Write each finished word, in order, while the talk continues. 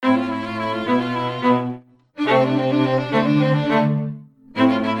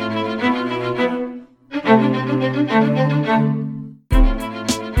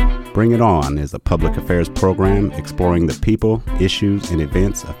Bring It On is a public affairs program exploring the people, issues, and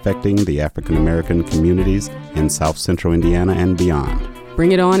events affecting the African American communities in South Central Indiana and beyond.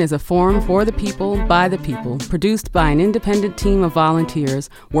 Bring It On is a forum for the people, by the people, produced by an independent team of volunteers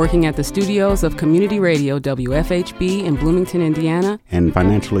working at the studios of Community Radio WFHB in Bloomington, Indiana, and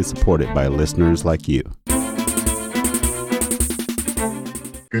financially supported by listeners like you.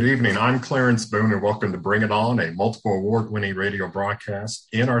 Good evening. I'm Clarence Boone, and welcome to Bring It On, a multiple award-winning radio broadcast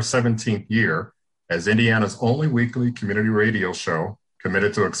in our 17th year as Indiana's only weekly community radio show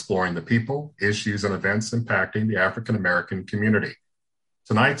committed to exploring the people, issues, and events impacting the African American community.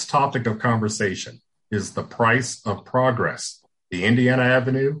 Tonight's topic of conversation is the price of progress, the Indiana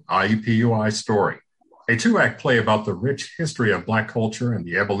Avenue IUPUI story, a two-act play about the rich history of Black culture and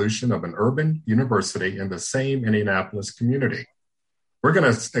the evolution of an urban university in the same Indianapolis community. We're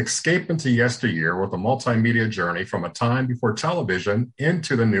going to escape into yesteryear with a multimedia journey from a time before television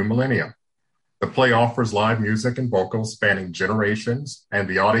into the new millennium. The play offers live music and vocals spanning generations, and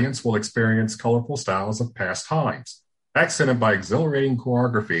the audience will experience colorful styles of past times, accented by exhilarating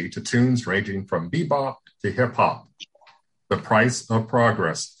choreography to tunes ranging from bebop to hip-hop. The Price of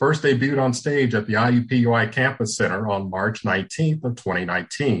Progress first debuted on stage at the IUPUI Campus Center on March 19th of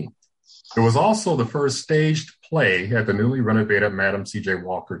 2019. It was also the first staged play at the newly renovated Madam C.J.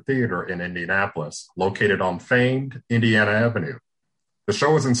 Walker Theater in Indianapolis, located on famed Indiana Avenue. The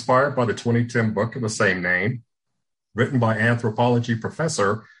show was inspired by the 2010 book of the same name, written by anthropology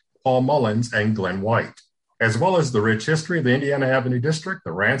professor Paul Mullins and Glenn White, as well as the rich history of the Indiana Avenue District,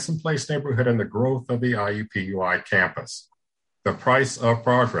 the Ransom Place neighborhood, and the growth of the IUPUI campus. The Price of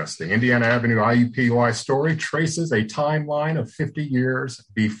Progress, the Indiana Avenue IUPUI story, traces a timeline of 50 years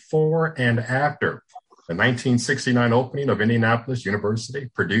before and after the 1969 opening of Indianapolis University,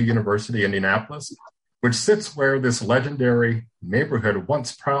 Purdue University, Indianapolis, which sits where this legendary neighborhood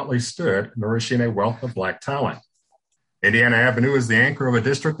once proudly stood, nourishing a wealth of Black talent. Indiana Avenue is the anchor of a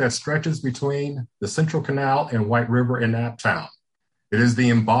district that stretches between the Central Canal and White River in Naptown. It is the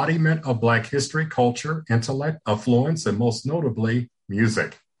embodiment of Black history, culture, intellect, affluence, and most notably,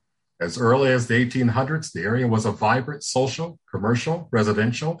 music. As early as the 1800s, the area was a vibrant social, commercial,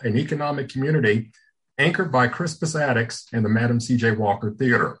 residential, and economic community anchored by Crispus Attucks and the Madam C.J. Walker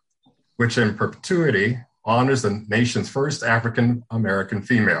Theater, which in perpetuity honors the nation's first African-American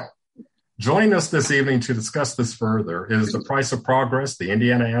female. Joining us this evening to discuss this further is The Price of Progress, the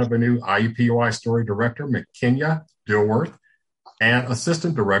Indiana Avenue IUPUI story director, McKenya Dilworth, and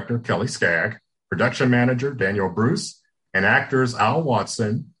assistant director, Kelly Skaggs, production manager, Daniel Bruce, and actors Al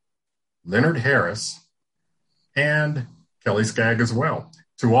Watson, Leonard Harris, and Kelly Skaggs as well.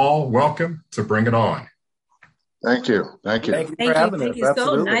 To all, welcome to Bring It On. Thank you. Thank you. Thank you. Thank you.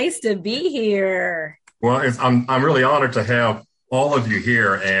 So nice to be here. Well, I'm really honored to have all of you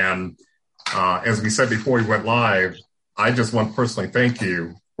here. And as we said before we went live, I just want to personally thank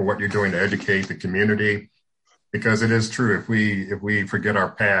you for what you're doing to educate the community, because it is true. If we forget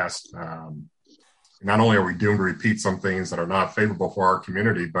our past, not only are we doomed to repeat some things that are not favorable for our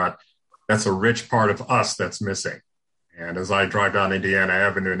community, but that's a rich part of us that's missing. And as I drive down Indiana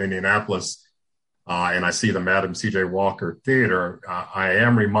Avenue in Indianapolis, and I see the Madam C.J. Walker Theater, I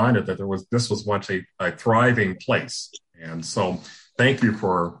am reminded that this was once a thriving place. And so thank you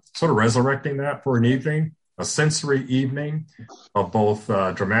for sort of resurrecting that for an evening, a sensory evening of both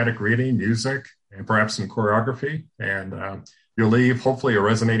dramatic reading, music, and perhaps some choreography. And you'll leave, hopefully, a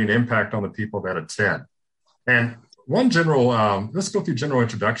resonating impact on the people that attend. And let's go through general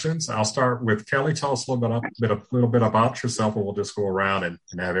introductions. I'll start with Kelly. Tell us a little bit about yourself, and we'll just go around and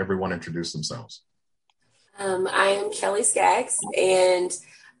have everyone introduce themselves. I am Kelly Skaggs, and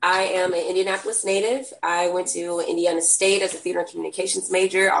I am an Indianapolis native. I went to Indiana State as a theater and communications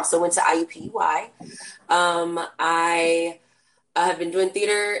major, also went to IUPUI. I have been doing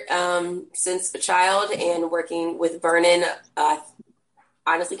theater since a child and working with Vernon,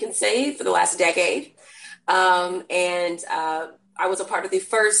 honestly can say, for the last decade. And I was a part of the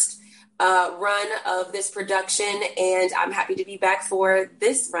first run of this production, and I'm happy to be back for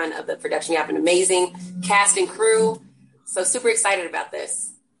this run of the production. You have an amazing cast and crew, so super excited about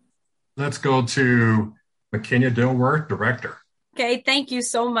this. Let's go to McKenya Dilworth, director. Okay, thank you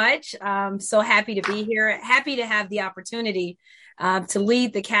so much. I'm so happy to be here. Happy to have the opportunity to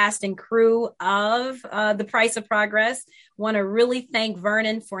lead the cast and crew of The Price of Progress. Want to really thank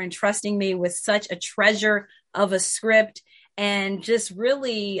Vernon for entrusting me with such a treasure of a script, and just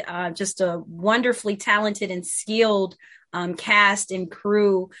really just a wonderfully talented and skilled cast and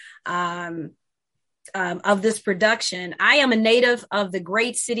crew of this production. I am a native of the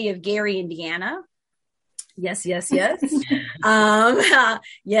great city of Gary, Indiana. Yes. Yes,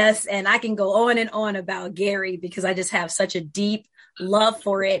 and I can go on and on about Gary because I just have such a deep love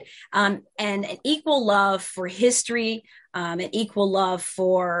for it, and an equal love for history, an equal love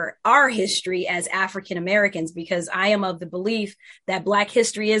for our history as African Americans, because I am of the belief that Black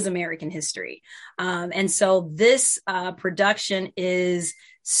history is American history. And so this production is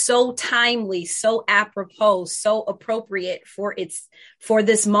so timely, so apropos, so appropriate for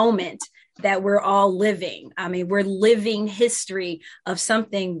this moment that we're all living. I mean, we're living history of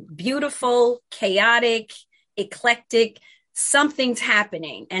something beautiful, chaotic, eclectic. Something's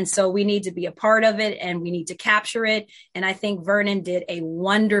happening. And so we need to be a part of it and we need to capture it. And I think Vernon did a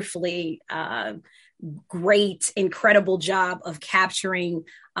wonderfully great, incredible job of capturing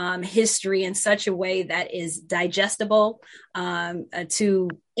history in such a way that is digestible to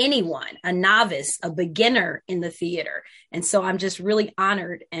anyone, a novice, a beginner in the theater. And so I'm just really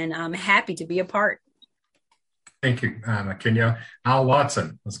honored and I'm happy to be a part. Thank you, Kenya. Al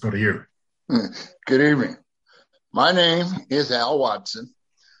Watson, let's go to you. Good evening. My name is Al Watson.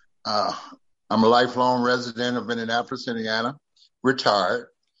 I'm a lifelong resident of Indianapolis, Indiana, retired,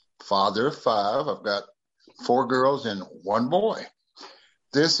 father of 5. I've got 4 girls and 1 boy.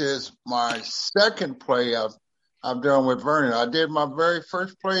 This is my second play I've done with Vernon. I did my very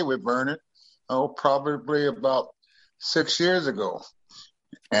first play with Vernon, probably about 6 years ago.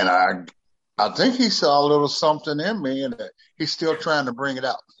 And I think he saw a little something in me and he's still trying to bring it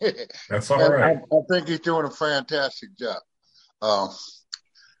out. That's all right. I think he's doing a fantastic job.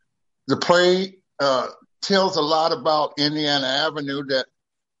 The play tells a lot about Indiana Avenue that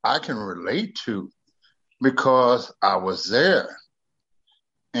I can relate to because I was there.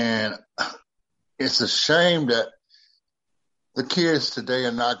 And it's a shame that the kids today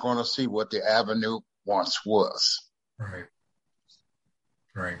are not going to see what the Avenue once was. Right.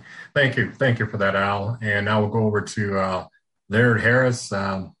 Thank you for that, Al. And now we'll go over to Laird Harris.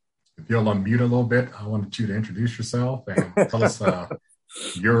 If you'll unmute a little bit, I wanted you to introduce yourself and tell us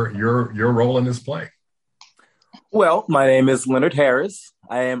your role in this play. Well, my name is Leonard Harris.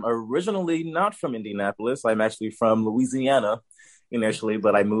 I am originally not from Indianapolis. I'm actually from Louisiana initially,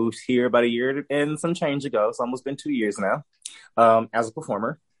 but I moved here about a year and some change ago. It's almost been 2 years now as a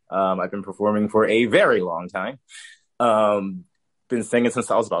performer. I've been performing for a very long time. Been singing since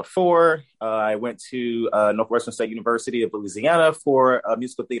I was about 4. I went to Northwestern State University of Louisiana for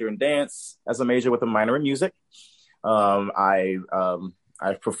musical theater and dance as a major with a minor in music. I've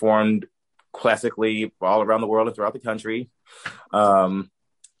performed classically all around the world and throughout the country.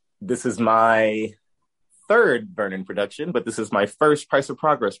 This is my 3rd Vernon production, but this is my first Price of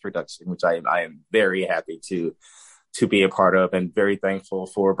Progress production, which I am very happy to be a part of, and very thankful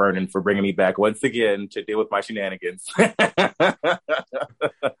for Vernon for bringing me back once again to deal with my shenanigans.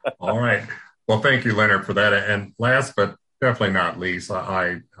 All right. Well, thank you, Leonard, for that. And last but definitely not least,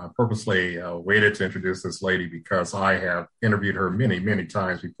 I purposely waited to introduce this lady because I have interviewed her many, many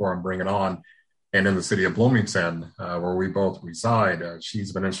times before I'm bringing on. And in the city of Bloomington, where we both reside,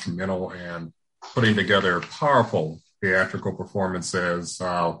 she's been instrumental in putting together powerful theatrical performances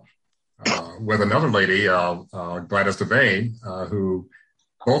with another lady, Gladys Devane, who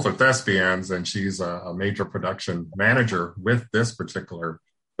both are thespians, and she's a major production manager with this particular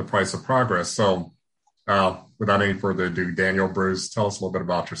The Price of Progress. So without any further ado, Danielle Bruce, tell us a little bit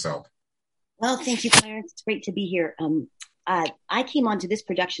about yourself. Well, thank you, Clarence. It's great to be here. I came onto this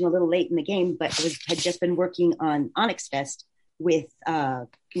production a little late in the game, but had just been working on Onyx Fest with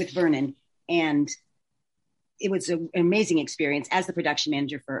Vernon, and it was an amazing experience as the production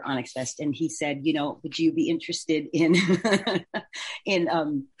manager for Onyx Fest. And he said, would you be interested in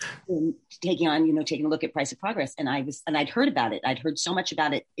taking a look at Price of Progress? And I'd heard about it. I'd heard so much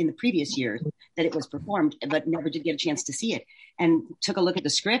about it in the previous years that it was performed, but never did get a chance to see it. And took a look at the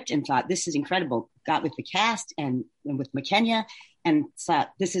script and thought, this is incredible. Got with the cast and with McKenya and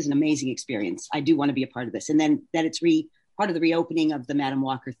thought, this is an amazing experience. I do want to be a part of this. And then that it's part of the reopening of the Madam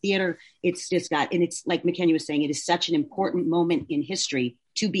Walker Theater. It's just and it's like McKenya was saying, it is such an important moment in history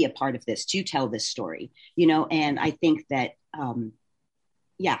to be a part of this, to tell this story, and I think that,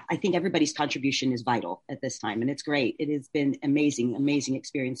 I think everybody's contribution is vital at this time. And it's great. It has been amazing, amazing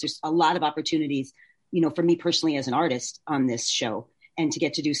experience. There's a lot of opportunities, for me personally as an artist on this show, and to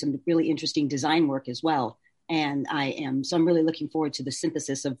get to do some really interesting design work as well. And I'm really looking forward to the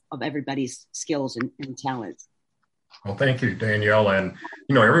synthesis of everybody's skills and talents. Well, thank you, Danielle. And,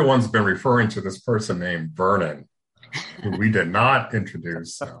 everyone's been referring to this person named Vernon, who we did not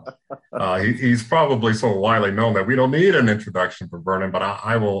introduce. He's probably so widely known that we don't need an introduction for Vernon, but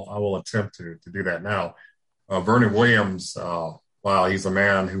I will attempt to do that now. Vernon Williams, he's a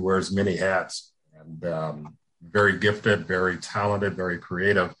man who wears many hats. and very gifted, very talented, very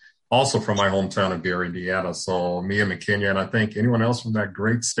creative. Also from my hometown of Gary, Indiana. So me and McKinney, and I think anyone else from that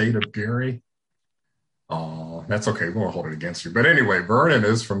great state of Gary. Oh, that's okay. We won't hold it against you. But anyway, Vernon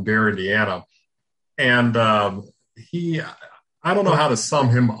is from Gary, Indiana. And I don't know how to sum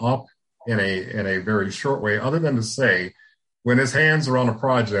him up in a very short way, other than to say, when his hands are on a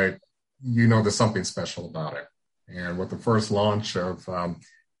project, you know there's something special about it. And with the first launch of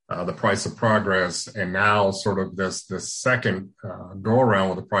The Price of Progress, and now sort of this second go around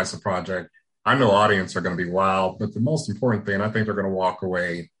with The Price of Project, I know audience are going to be wowed, but the most important thing, I think they're going to walk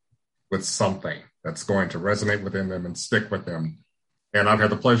away with something that's going to resonate within them and stick with them. And I've had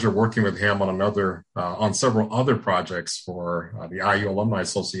the pleasure of working with him on several other projects for the IU Alumni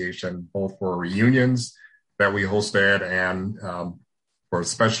Association, both for reunions that we hosted and for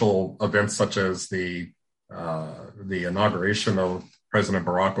special events such as the inauguration of President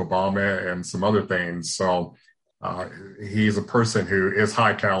Barack Obama and some other things. So he's a person who is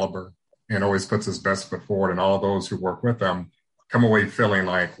high caliber and always puts his best foot forward, and all those who work with him come away feeling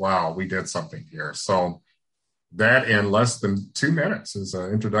like, wow, we did something here. So that in less than 2 minutes is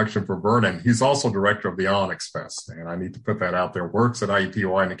an introduction for Vernon. He's also director of the Onyx Fest, and I need to put that out there. Works at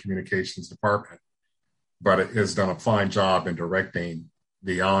IUPUI in the communications department, but it has done a fine job in directing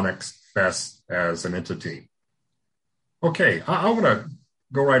the Onyx Fest as an entity. Okay, I want to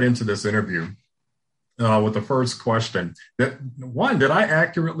go right into this interview with the first question. Did I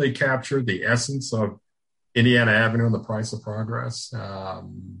accurately capture the essence of Indiana Avenue and The Price of Progress?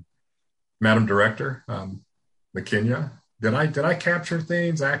 Madam Director, McKinney, did I capture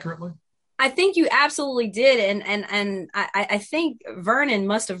things accurately? I think you absolutely did. And I think Vernon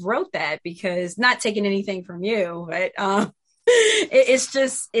must have wrote that, because not taking anything from you, but it's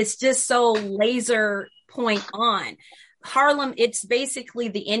just so laser point on. Harlem, it's basically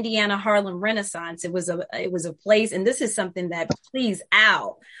the Indiana Harlem Renaissance. It was a place, and this is something that, please,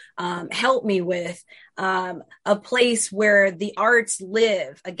 Al, help me with, a place where the arts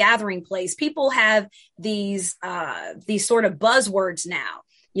live, a gathering place. People have these sort of buzzwords now,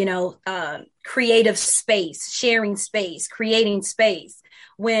 creative space, sharing space, creating space.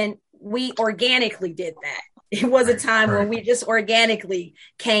 When we organically did that, it was a time when we just organically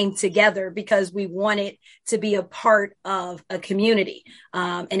came together because we wanted to be a part of a community,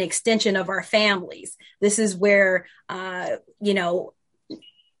 an extension of our families. This is where,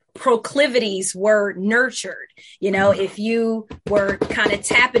 proclivities were nurtured. If you were kind of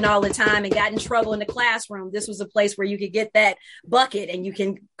tapping all the time and got in trouble in the classroom, this was a place where you could get that bucket and you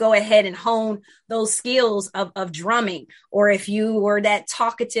can go ahead and hone those skills of drumming. Or if you were that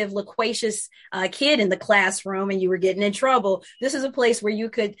talkative, loquacious kid in the classroom and you were getting in trouble, this is a place where you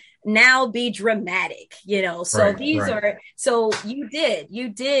could now be dramatic, so so you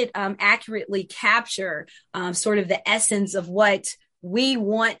did accurately capture sort of the essence of what we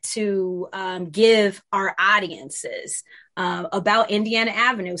want to give our audiences about Indiana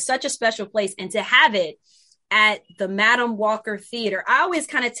Avenue, such a special place, and to have it at the Madam Walker Theater. I always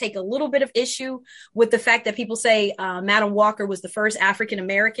kind of take a little bit of issue with the fact that people say Madam Walker was the first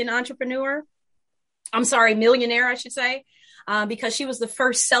African-American millionaire, I should say, because she was the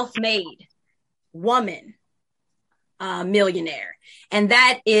first self-made woman millionaire. And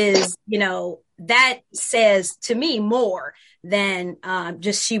that is, that says to me more than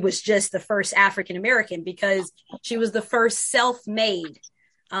she was just the first African-American, because she was the first self-made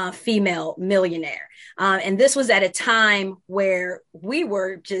female millionaire. And this was at a time where we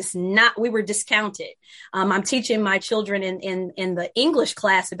were discounted. I'm teaching my children in the English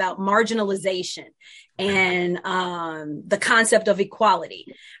class about marginalization and the concept of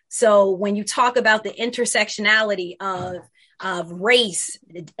equality. So when you talk about the intersectionality of race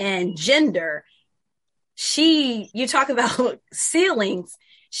and gender, you talk about ceilings.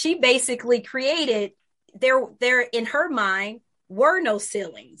 She basically created there in her mind were no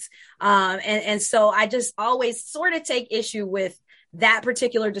ceilings. And so I just always sort of take issue with that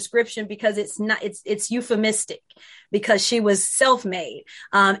particular description, because it's euphemistic, because she was self-made.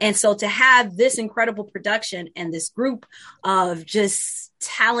 And so to have this incredible production and this group of just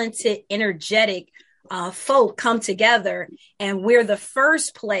talented, energetic folk come together, and we're the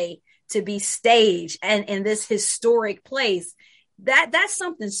first play to be staged and in this historic place, that's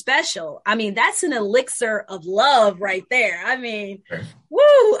something special. I mean, that's an elixir of love right there. I mean,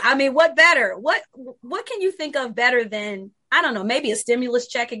 woo! I mean, what better? What can you think of better than, I don't know, maybe a stimulus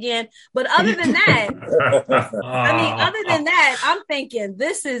check again? But other than that, I'm thinking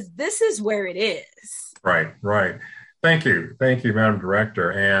this is where it is. Right. Thank you, Madam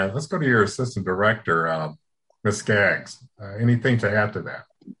Director. And let's go to your Assistant Director, Ms. Skaggs. Anything to add to that?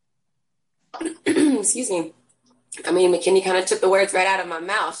 excuse me. I mean, McKinney kind of took the words right out of my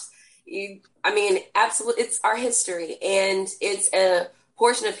mouth. Absolutely, it's our history, and it's a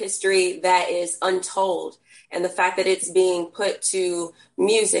portion of history that is untold. And the fact that it's being put to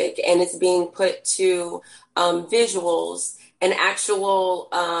music and it's being put to visuals and actual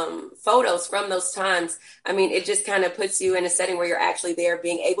photos from those times, I mean, it just kind of puts you in a setting where you're actually there,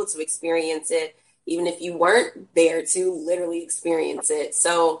 being able to experience it, even if you weren't there to literally experience it.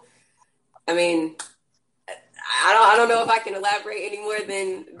 So, I mean, I don't know if I can elaborate any more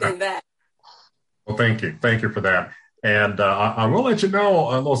than that. Well, thank you. Thank you for that. And I will let you know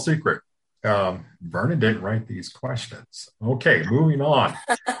a little secret. Vernon didn't write these questions. Okay, moving on.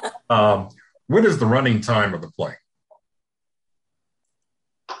 What is the running time of the play?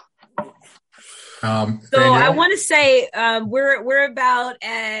 So Danielle? I want to say we're about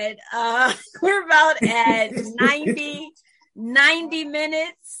at 90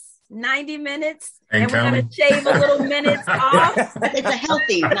 minutes. And we're going to shave a little minutes off. It's a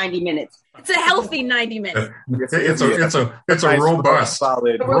healthy 90 minutes. It's a healthy 90 minutes. It's a robust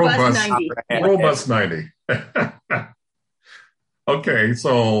 90. Okay,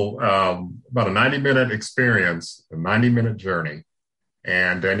 so about a 90-minute experience, a 90-minute journey.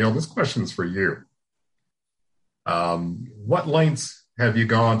 And Danielle, this question's for you. What lengths have you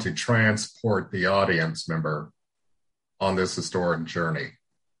gone to transport the audience member on this historic journey?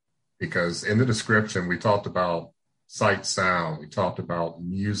 Because in the description, we talked about sight, sound. We talked about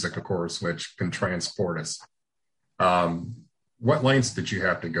music, of course, which can transport us. What lengths did you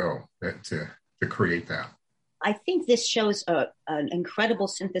have to go to create that? I think this shows an incredible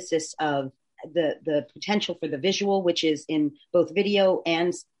synthesis of the potential for the visual, which is in both video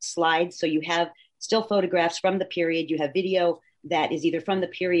and slides. So you have still photographs from the period. You have video that is either from the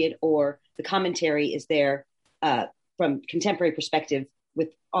period or the commentary is there from contemporary perspective with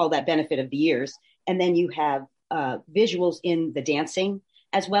all that benefit of the years. And then you have visuals in the dancing,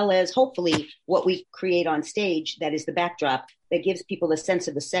 as well as hopefully what we create on stage that is the backdrop that gives people a sense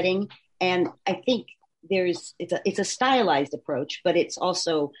of the setting. And I think it's a stylized approach, but it's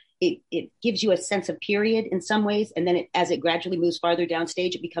also, it gives you a sense of period in some ways. And then as it gradually moves farther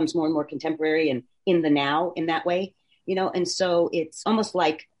downstage, it becomes more and more contemporary and in the now in that way, and so it's almost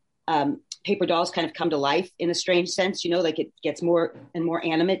like paper dolls kind of come to life in a strange sense, like it gets more and more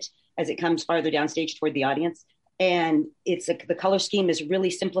animate as it comes farther downstage toward the audience. And the color scheme is really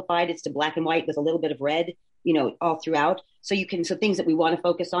simplified. It's to black and white with a little bit of red, all throughout. So things that we want to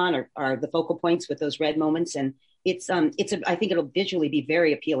focus on are the focal points with those red moments. And I think it'll visually be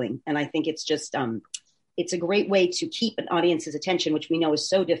very appealing. And I think it's just, it's a great way to keep an audience's attention, which we know is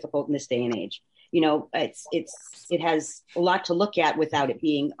so difficult in this day and age. It has a lot to look at without it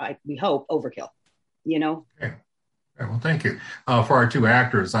being, we hope, overkill, Okay. Well, thank you. For our two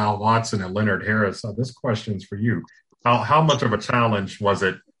actors, Al Watson and Leonard Harris, this question's for you. How much of a challenge was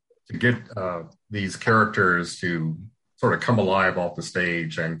it to get these characters to sort of come alive off the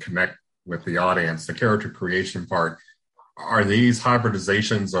stage and connect with the audience? The character creation part, are these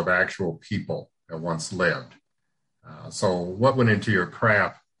hybridizations of actual people that once lived? So what went into your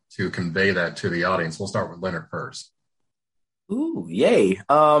craft to convey that to the audience? We'll start with Leonard first. Ooh, yay.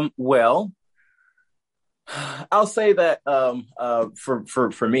 Well, I'll say that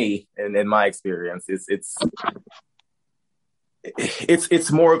for me and in my experience, it's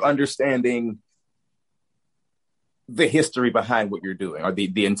more of understanding the history behind what you're doing, or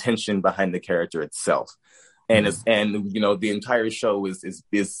the intention behind the character itself. And the entire show is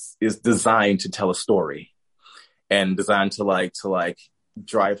designed to tell a story and designed to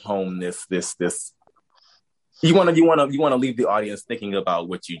drive home this you want to leave the audience thinking about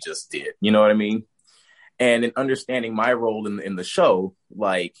what you just did. You know what I mean? And in understanding my role in the show,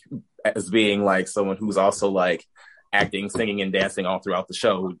 as being someone who's also acting, singing, and dancing all throughout the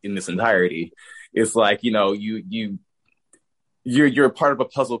show in this entirety, it's you're part of a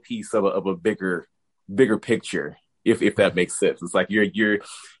puzzle piece of a bigger picture, if that makes sense. It's you're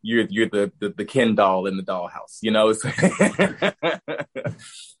the Ken doll in the dollhouse,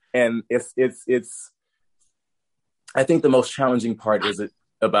 and it's I think the most challenging part is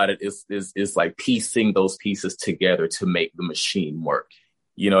piecing those pieces together to make the machine work.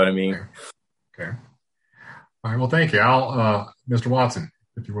 You know what I mean? Okay. All right. Well, thank you, Al. Mr. Watson,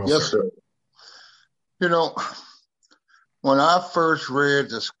 if you will. Yes, sir. When I first read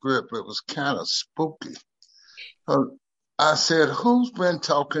the script, it was kind of spooky. I said, who's been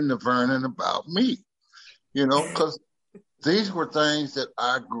talking to Vernon about me? Because these were things that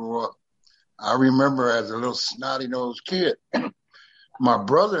I grew up. I remember as a little snotty-nosed kid, my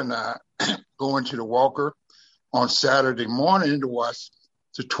brother and I going to the Walker on Saturday morning to watch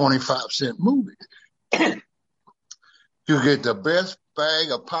to 25-cent movie. You get the best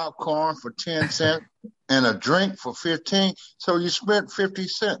bag of popcorn for 10 cents and a drink for 15. So you spent 50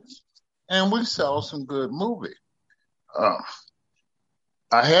 cents. And we saw some good movie.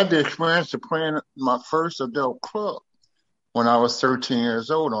 I had the experience of playing my first adult club when I was 13 years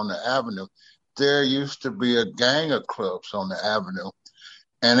old on the Avenue. There used to be a gang of clubs on the Avenue.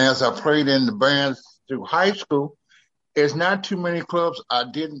 And as I played in the bands through high school, there's not too many clubs I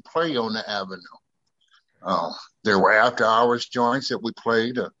didn't play on the Avenue. There were after-hours joints that we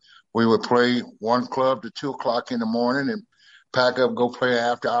played. We would play one club to 2 o'clock in the morning and pack up, go play an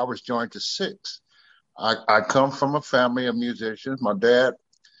after-hours joint to 6. I come from a family of musicians. My dad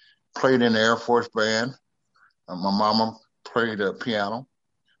played in the Air Force Band. My mama played piano.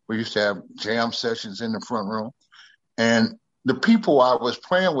 We used to have jam sessions in the front room. And the people I was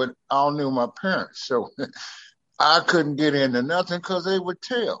playing with all knew my parents. So I couldn't get into nothing because they would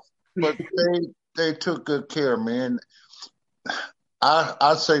tell. But they took good care of me. And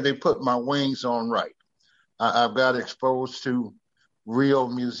I'd say they put my wings on right. I've got exposed to real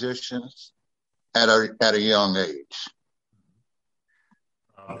musicians at a young age.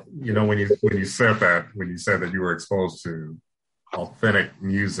 When you said that you were exposed to authentic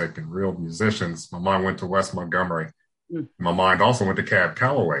music and real musicians, my mind went to Wes Montgomery. My mind also went to Cab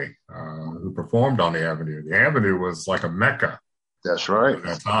Calloway, who performed on the Avenue. The Avenue was like a mecca. That's right. At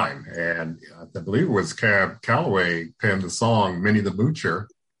that time. And I believe it was Cab Calloway penned the song Minnie the Moocher,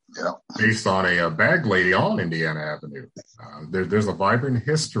 based on a bag lady on Indiana Avenue. There's a vibrant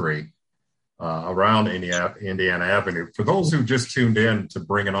history around Indiana Avenue. For those who just tuned in to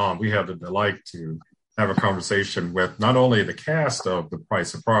Bring It On, we have the delight to have a conversation with not only the cast of The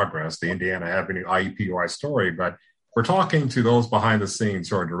Price of Progress, the Indiana Avenue IUPUI story, but we're talking to those behind the scenes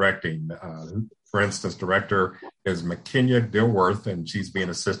who are directing. For instance, director is McKenya Dilworth, and she's being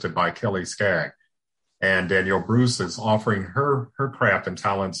assisted by Kelly Skaggs. And Danielle Bruce is offering her craft and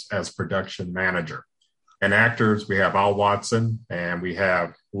talents as production manager. And actors, we have Al Watson and we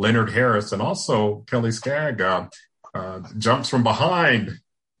have Leonard Harris, and also Kelly Skaggs jumps from behind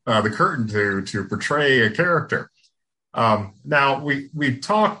the curtain to portray a character. Now, we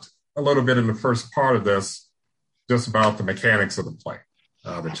talked a little bit in the first part of this just about the mechanics of the play,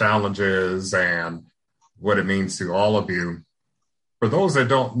 the challenges and what it means to all of you. For those that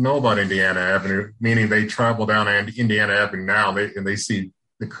don't know about Indiana Avenue, meaning they travel down Indiana Avenue now and they see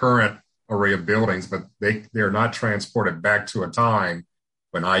the current array of buildings, but they're not transported back to a time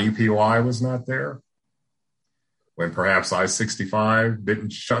when IUPUI was not there, when perhaps I-65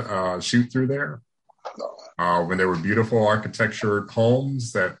 didn't shoot through there, when there were beautiful architecture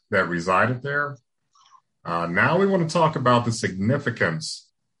homes that resided there. Now we want to talk about the significance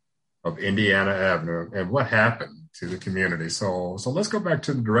of Indiana Avenue and what happened to the community. So let's go back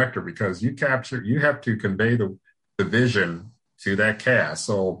to the director, because you have to convey the vision to that cast.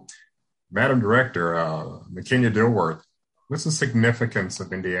 So, Madam Director, McKenya Dilworth, what's the significance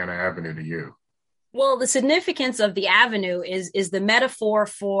of Indiana Avenue to you? Well, the significance of the Avenue is the metaphor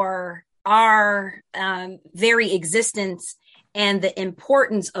for our very existence and the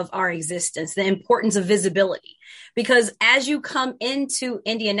importance of our existence, the importance of visibility. Because as you come into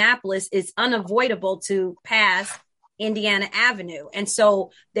Indianapolis, it's unavoidable to pass Indiana Avenue. And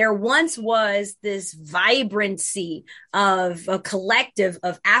so there once was this vibrancy of a collective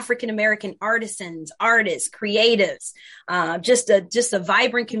of African-American artisans, artists, creatives, just a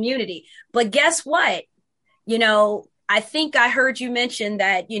vibrant community. But guess what? I think I heard you mention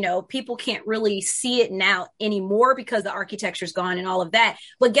that, people can't really see it now anymore because the architecture's gone and all of that.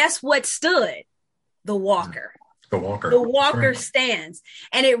 But guess what stood? The Walker. The Walker. The Walker stands.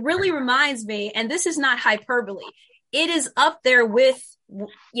 And it really reminds me, and this is not hyperbole, it is up there with,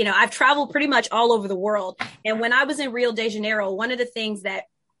 I've traveled pretty much all over the world. And when I was in Rio de Janeiro, one of the things that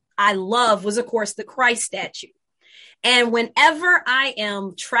I love was, of course, the Christ statue. And whenever I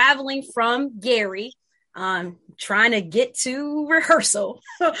am traveling from Gary, trying to get to rehearsal,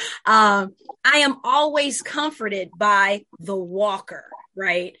 I am always comforted by the Walker,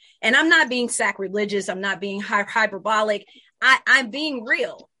 right? And I'm not being sacrilegious. I'm not being hyperbolic. I'm being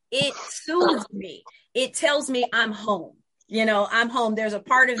real. It soothes me. It tells me I'm home. I'm home. There's a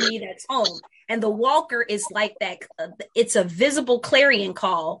part of me that's home. And the Walker is like that. It's a visible clarion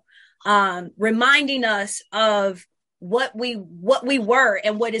call, reminding us of what we were.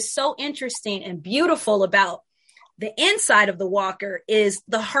 And what is so interesting and beautiful about the inside of the Walker is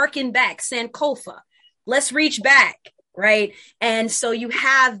the harken back, Sankofa. Let's reach back, right? And so you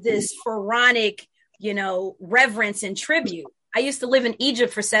have this pharaonic, reverence and tribute. I used to live in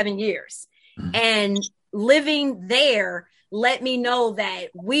Egypt for 7 years, and living there, let me know that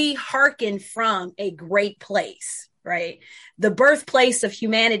we hearken from a great place, right? The birthplace of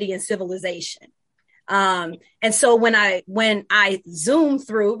humanity and civilization. And so when I zoom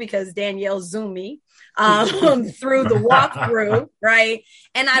through, because Danielle zoomed me through the walkthrough, right?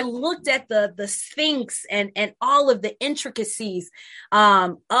 And I looked at the Sphinx and all of the intricacies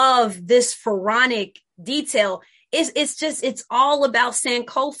of this pharaonic detail. It's all about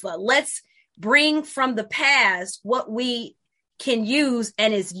Sankofa. Let's bring from the past what we can use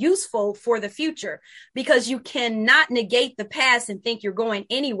and is useful for the future, because you cannot negate the past and think you're going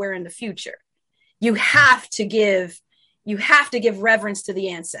anywhere in the future. You have to give reverence to the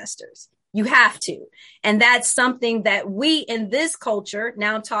ancestors. You have to. And that's something that we in this culture,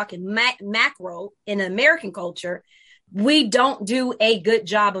 now I'm talking macro in American culture, we don't do a good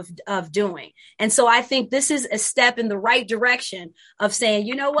job of doing. And so I think this is a step in the right direction of saying,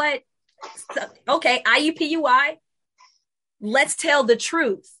 you know what? Okay, IUPUI, let's tell the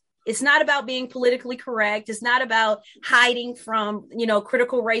truth. It's not about being politically correct. It's not about hiding from,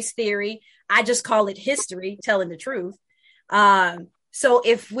 critical race theory. I just call it history, telling the truth. So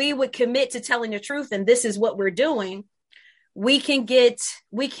if we would commit to telling the truth, and this is what we're doing, we can get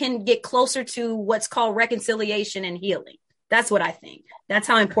closer to what's called reconciliation and healing. That's what I think. That's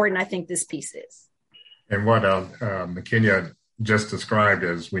how important I think this piece is. And what McKenya just described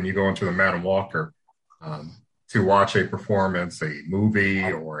is when you go into the Madam Walker to watch a performance, a movie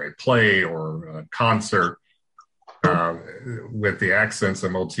or a play or a concert with the accents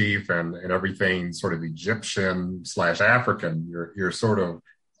and motif and everything sort of Egyptian/African, you're sort of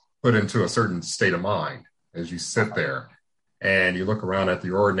put into a certain state of mind as you sit there and you look around at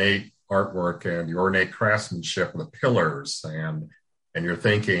the ornate artwork and the ornate craftsmanship of the pillars, and you're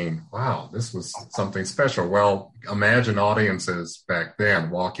thinking, wow, this was something special. Well, imagine audiences back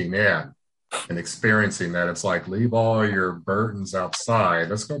then walking in and experiencing that. It's like, leave all your burdens outside.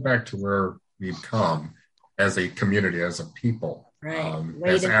 Let's go back to where we've come as a community, as a people, right.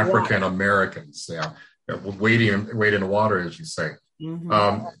 As African Americans. Yeah, wade in the water, as you say.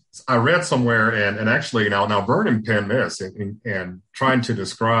 Mm-hmm. I read somewhere, and actually now Vernon penned this, and trying to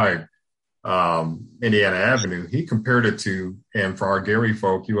describe Indiana Avenue, he compared it to, and for our Gary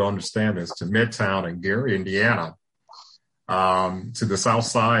folk, you will understand this, to Midtown and Gary, Indiana, to the South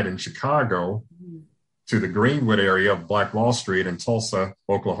Side in Chicago, to the Greenwood area of Black Wall Street in Tulsa,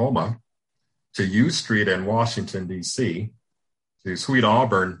 Oklahoma, to U Street in Washington, D.C., to Sweet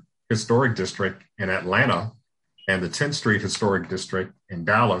Auburn Historic District in Atlanta, and the 10th Street Historic District in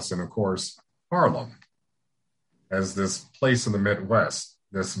Dallas, and of course, Harlem, as this place in the Midwest,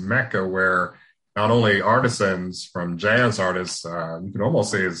 this Mecca where not only artisans from jazz artists, you could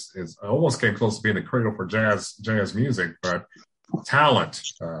almost say almost came close to being the cradle for jazz music, but talent,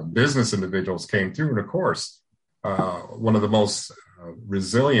 business individuals came through. And of course, one of the most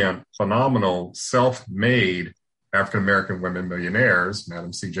resilient, phenomenal, self-made African-American women millionaires,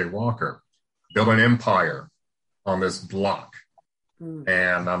 Madam C.J. Walker, built an empire on this block.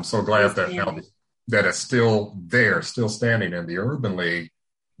 And I'm so glad that it's still there, still standing in the Urban League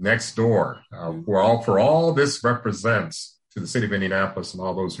next door, for all this represents to the city of Indianapolis and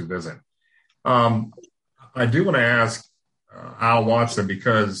all those who visit. I do want to ask Al Watson,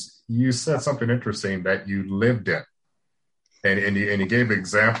 because you said something interesting that you lived it. And you gave an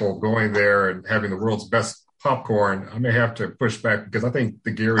example of going there and having the world's best popcorn. I may have to push back because I think the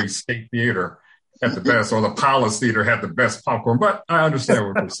Gary State Theater had the best, or the Palace Theater had the best popcorn, but I understand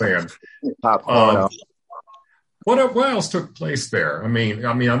what you're saying. Popcorn. What else took place there? I mean,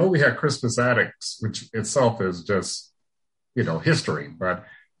 I know we had Crispus Attucks, which itself is just, history, but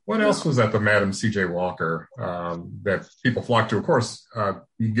what else was at the Madam C.J. Walker that people flocked to? Of course,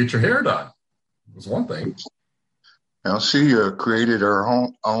 you get your hair done. It was one thing. Now, she created her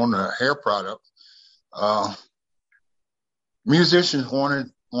own hair product. Musicians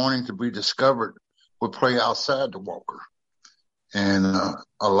wanting to be discovered would play outside the Walker. And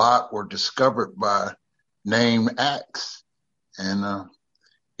a lot were discovered by name acts and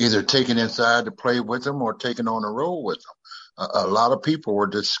either taken inside to play with them or taken on the road with them. A lot of people were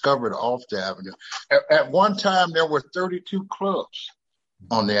discovered off the avenue. At one time, there were 32 clubs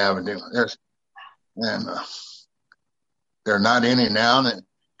on the avenue. And there are not any now. And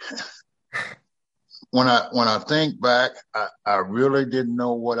when I think back, I really didn't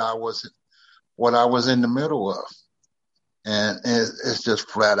know what I was in the middle of. And it's just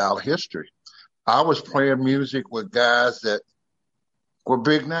flat out history. I was playing music with guys that were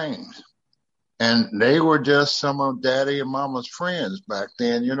big names, and they were just some of Daddy and Mama's friends back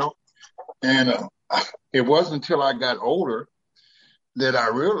then, And it wasn't until I got older that I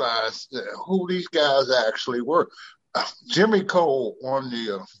realized who these guys actually were. Jimmy Cole, one of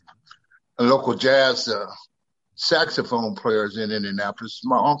the local jazz saxophone players in Indianapolis, is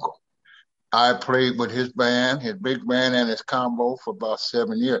my uncle. I played with his band, his big band, and his combo for about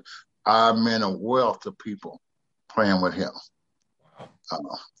 7 years. I met a wealth of people playing with him.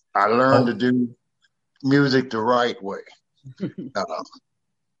 I learned to do music the right way.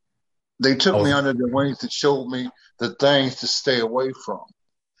 They took me under their wings and showed me the things to stay away from.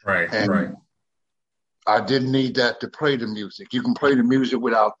 Right, and right. I didn't need that to play the music. You can play the music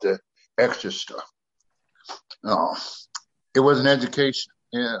without the extra stuff. It was an education,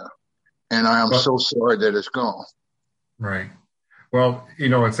 yeah. And I am so sorry that it's gone. Right. Well,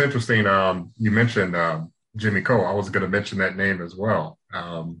 it's interesting. You mentioned Jimmy Cole. I was going to mention that name as well.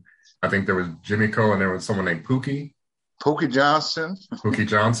 I think there was Jimmy Cole and there was someone named Pookie Johnson.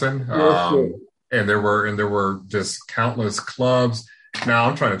 And there were just countless clubs. Now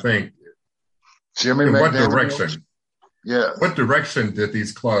I'm trying to think. Jimmy in what McDaniel. direction? Yeah. What direction did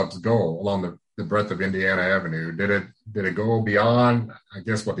these clubs go along the breadth of Indiana Avenue? Did it go beyond, I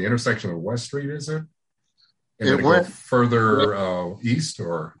guess, the intersection of West Street, is it? And it went further east,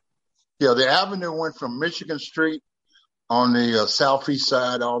 or? Yeah, the avenue went from Michigan Street on the southeast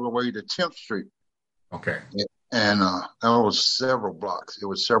side all the way to 10th Street. Okay. And it was several blocks.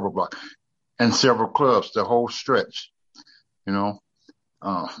 And several clubs, the whole stretch,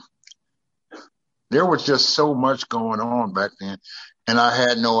 There was just so much going on back then, and I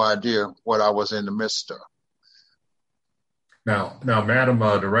had no idea what I was in the midst of. Now, Madam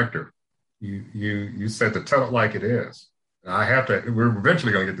Director, you said to tell it like it is. We're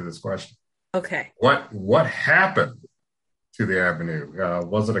eventually going to get to this question. Okay. What happened to the avenue?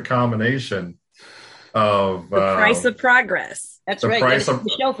 Was it a combination of the price of progress? That's right. There's a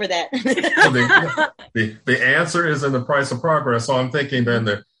show for that. the answer is in the price of progress. So I'm thinking then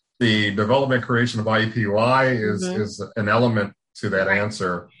the development creation of IUPUI is an element to that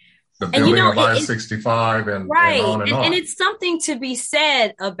answer. The building of I-65 and on and on. And it's something to be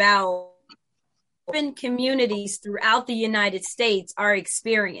said about urban communities throughout the United States are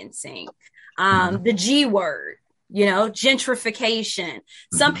experiencing the G word, gentrification.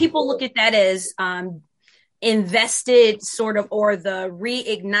 Some people look at that as invested sort of, or the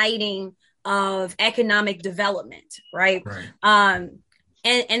reigniting of economic development, right?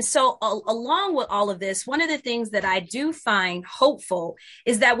 And so along with all of this, one of the things that I do find hopeful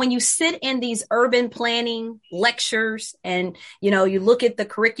is that when you sit in these urban planning lectures and, you look at the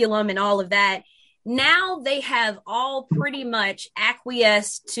curriculum and all of that, now they have all pretty much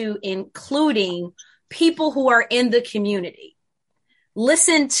acquiesced to including people who are in the community.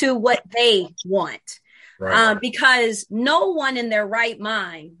 Listen to what they want. Right. Because no one in their right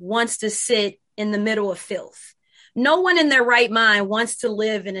mind wants to sit in the middle of filth. No one in their right mind wants to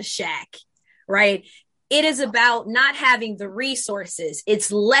live in a shack, right? It is about not having the resources.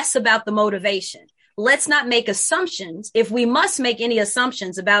 It's less about the motivation. Let's not make assumptions. If we must make any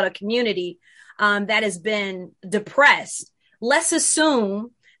assumptions about a community that has been depressed, let's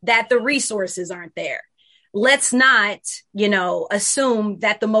assume that the resources aren't there. Let's not, assume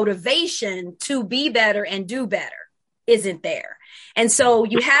that the motivation to be better and do better isn't there. And so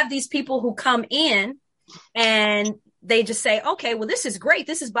you have these people who come in and they just say, okay, well, this is great.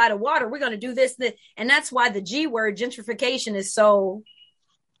 This is by the water. We're going to do this. And that's why the G word, gentrification, is so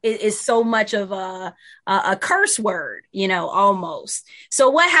much of a curse word, almost. So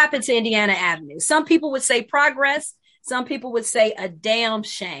what happened to Indiana Avenue? Some people would say progress. Some people would say a damn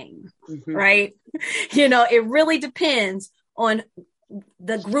shame, right? It really depends on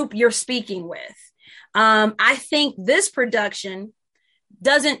the group you're speaking with. I think this production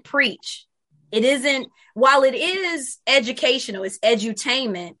doesn't preach. It isn't, while it is educational, it's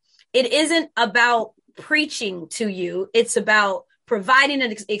edutainment, it isn't about preaching to you. It's about providing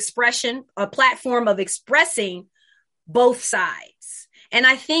an expression, a platform of expressing both sides. And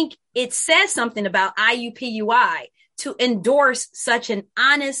I think it says something about IUPUI to endorse such an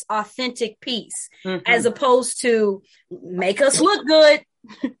honest, authentic piece, as opposed to make us look good,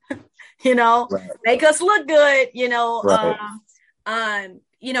 make us look good,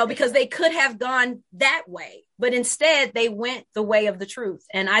 because they could have gone that way, but instead they went the way of the truth.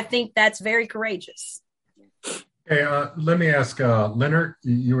 And I think that's very courageous. Hey, let me ask, Leonard,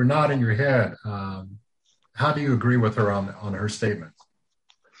 you were nodding your head. How do you agree with her on her statement?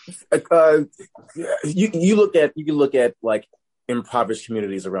 You look at like impoverished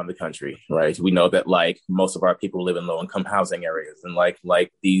communities around the country, right? We know that like most of our people live in low income housing areas and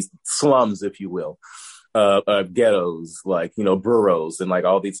like these slums, if you will, ghettos, like, boroughs, and like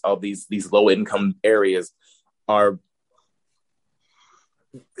all these low income areas are,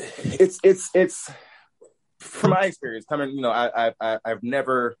 it's from my experience coming, I've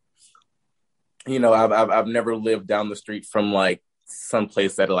never, I've never lived down the street from like some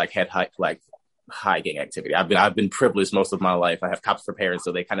place that like had high gang activity. I've been privileged most of my life. I have cops for parents,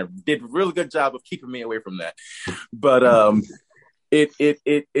 so they kind of did a really good job of keeping me away from that. But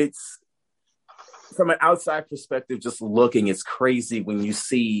it's from an outside perspective, just looking, it's crazy when you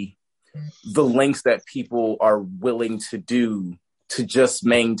see the lengths that people are willing to do to just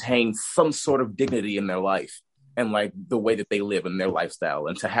maintain some sort of dignity in their life and like the way that they live in their lifestyle,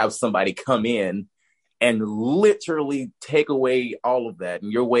 and to have somebody come in and literally take away all of that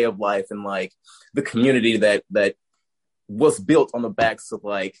and your way of life and like the community that was built on the backs of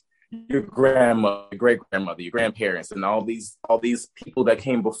like your grandma, your great grandmother, your grandparents, and all these people that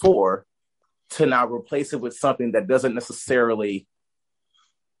came before, to now replace it with something that doesn't necessarily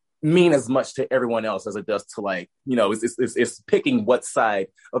mean as much to everyone else as it does to like, it's picking what side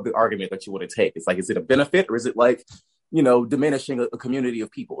of the argument that you want to take. It's like, is it a benefit, or is it like, diminishing a community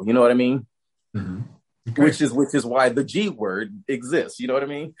of people? You know what I mean? Mm-hmm. Okay. Which is why the G word exists. You know what I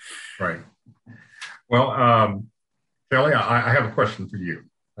mean? Right. Well, Kelly, I have a question for you.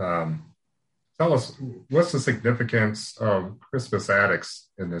 Tell us, what's the significance of Crispus Attucks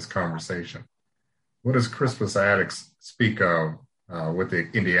in this conversation? What does Crispus Attucks speak of with the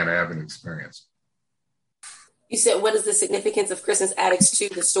Indiana Avenue experience? You said, what is the significance of Crispus Attucks to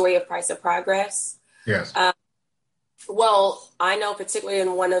the story of Price of Progress? Yes. Well, I know particularly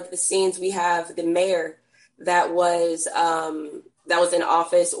in one of the scenes, we have the mayor that was in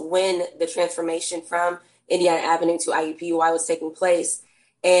office when the transformation from Indiana Avenue to IUPUI was taking place.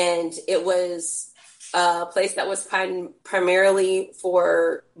 And it was a place that was primarily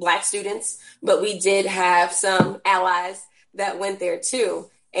for Black students, but we did have some allies that went there too.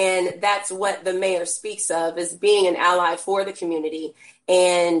 And that's what the mayor speaks of, as being an ally for the community,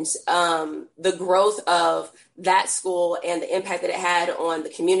 and the growth of that school and the impact that it had on the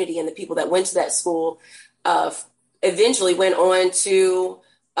community and the people that went to that school eventually went on to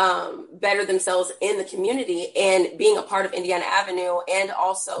better themselves in the community. And being a part of Indiana Avenue and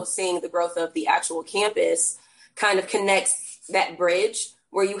also seeing the growth of the actual campus kind of connects that bridge,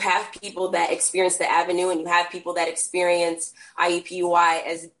 where you have people that experience the Avenue and you have people that experience IUPUI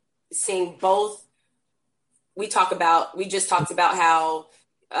as seeing both. We just talked about how,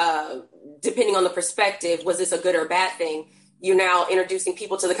 depending on the perspective, was this a good or bad thing? You're now introducing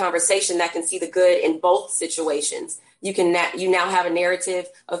people to the conversation that can see the good in both situations. You now have a narrative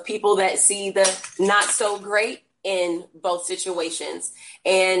of people that see the not so great in both situations.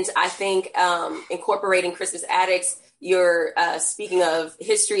 And I think incorporating Crispus Attucks, you're speaking of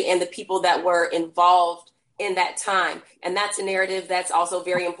history and the people that were involved in that time. And that's a narrative that's also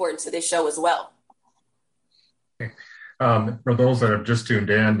very important to this show as well. Okay. For those that have just tuned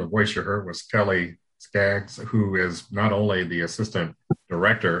in, the voice you heard was Kelly Skaggs, who is not only the assistant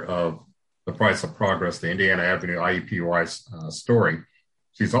director of The Price of Progress, the Indiana Avenue IUPUI story.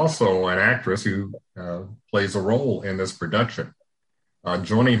 She's also an actress who plays a role in this production.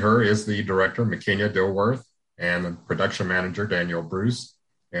 Joining her is the director, McKenya Dilworth, and the production manager, Danielle Bruce.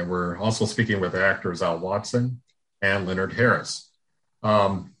 And we're also speaking with actors Al Watson and Leonard Harris.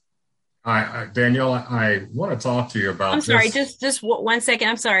 Danielle, I want to talk to you about I'm sorry, just 1 second.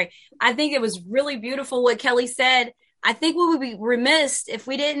 I'm sorry. I think it was really beautiful what Kelly said. I think we would be remiss if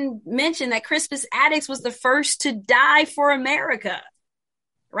we didn't mention that Crispus Attucks was the first to die for America,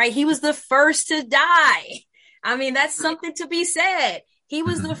 right? He was the first to die. I mean, that's something to be said. He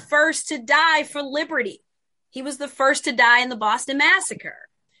was the first to die for liberty. He was the first to die in the Boston Massacre,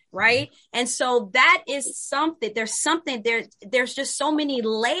 right? And so that is something, there's just so many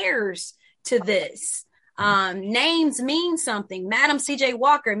layers to this. Names mean something. Madam C.J.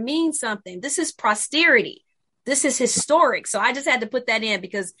 Walker means something. This is posterity. This is historic. So I just had to put that in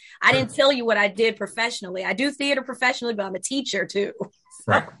because I didn't tell you what I did professionally. I do theater professionally, but I'm a teacher too.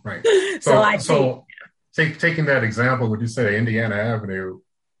 Right. So taking that example, would you say Indiana Avenue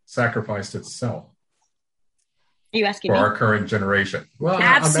sacrificed itself? Are you asking for me? Our current generation? Well,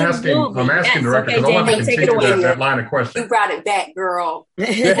 Absolutely. I'm asking director because I want to continue that line of question. You brought it back, girl.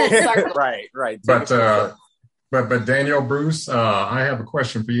 Right. But Danielle Bruce, I have a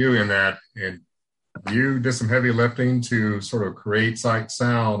question for you in that you did some heavy lifting to sort of create sight,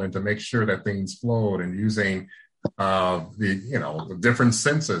 sound, and to make sure that things flowed, and using the different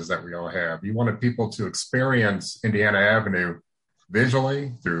senses that we all have. You wanted people to experience Indiana Avenue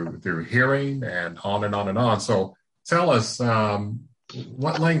visually through hearing and on and on and on. So tell us,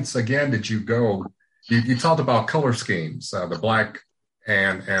 what lengths again did you go? You talked about color schemes, the black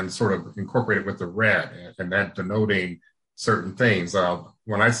and sort of incorporated with the red, and that denoting certain things.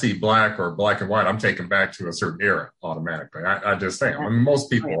 when I see black or black and white, I'm taken back to a certain era automatically. I just am. I mean, most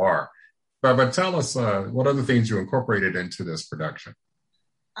people are. But tell us what other things you incorporated into this production.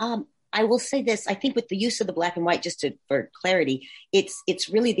 I will say this. I think with the use of the black and white, for clarity, it's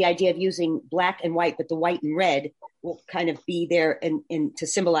really the idea of using black and white, but the white and red will kind of be there and to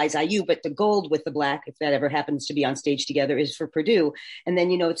symbolize IU, but the gold with the black, if that ever happens to be on stage together, is for Purdue. And then,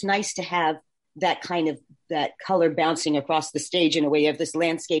 it's nice to have that kind of that color bouncing across the stage in a way of this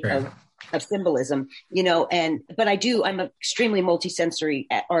landscape of symbolism, but I'm an extremely multisensory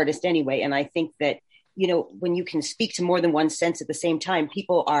artist anyway. And I think that, when you can speak to more than one sense at the same time,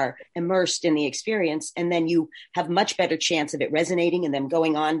 people are immersed in the experience, and then you have much better chance of it resonating and them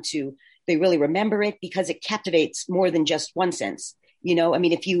going on to, they really remember it because it captivates more than just one sense. I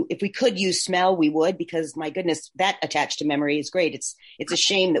mean, if we could use smell, we would, because my goodness, that attached to memory is great. It's a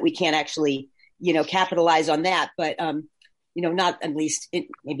shame that we can't actually, capitalize on that, but, not at least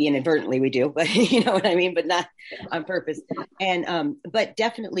maybe inadvertently we do, but you know what I mean, but not on purpose. And, but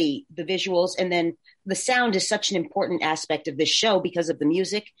definitely the visuals, and then the sound is such an important aspect of this show because of the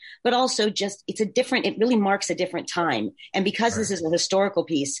music, but also just, it really marks a different time. And because this is a historical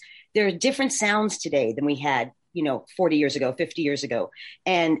piece, there are different sounds today than we had, 40 years ago, 50 years ago.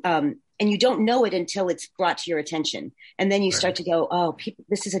 And you don't know it until it's brought to your attention. And then you start to go, oh,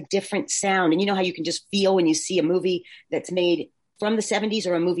 this is a different sound. And you know how you can just feel when you see a movie that's made from the 70s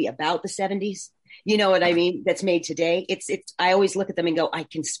or a movie about the 70s? You know what I mean? That's made today. I always look at them and go, I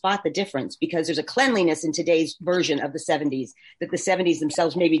can spot the difference because there's a cleanliness in today's version of the 70s that the 70s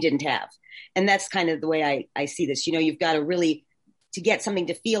themselves maybe didn't have. And that's kind of the way I see this. You've got to really, to get something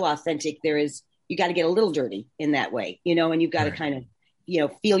to feel authentic, you got to get a little dirty in that way, and you've got to kind of,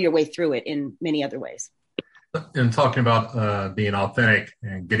 feel your way through it in many other ways. And talking about being authentic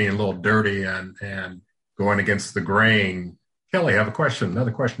and getting a little dirty and going against the grain, Kelly, I have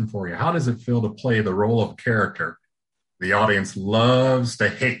another question for you. How does it feel to play the role of character the audience loves to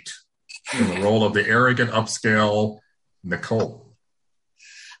hate in the role of the arrogant, upscale Nicole?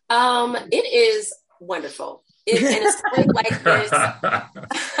 It is wonderful. And it's like this.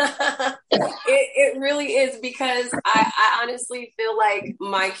 It really is, because I honestly feel like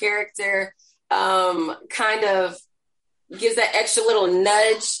my character kind of gives that extra little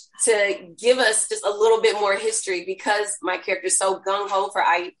nudge to give us just a little bit more history, because my character is so gung-ho for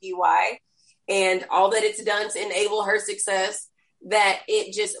IUPUI and all that it's done to enable her success, that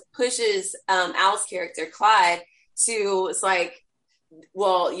it just pushes Al's character, Clyde, to, it's like,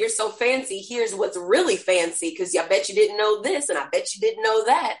 well, you're so fancy. Here's what's really fancy, because I bet you didn't know this, and I bet you didn't know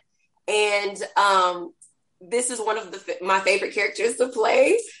that. And this is one of my favorite characters to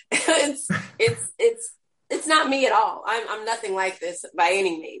play. It's not me at all. I'm nothing like this by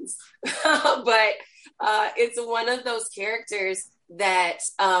any means, but it's one of those characters that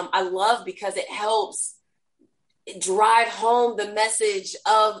I love because it helps drive home the message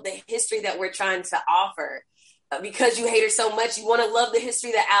of the history that we're trying to offer. Because you hate her so much, you want to love the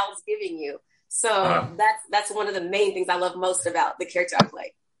history that Al's giving you. So that's one of the main things I love most about the character I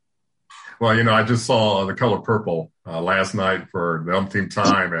play. Well, I just saw The Color Purple last night for the umpteenth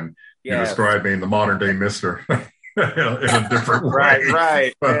time, and you described being the modern day Mister in a different way.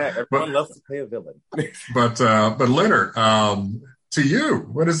 Right. But, everyone loves to play a villain. but Leonard, to you,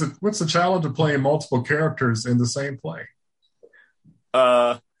 what's the challenge of playing multiple characters in the same play?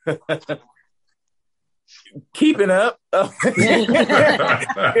 Keeping up.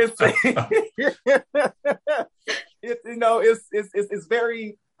 It's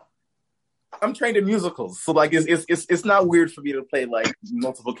very. I'm trained in musicals, so like it's not weird for me to play like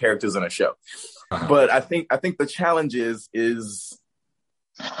multiple characters in a show. But I think the challenge is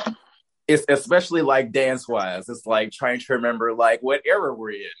it's especially like dance wise. It's like trying to remember like what era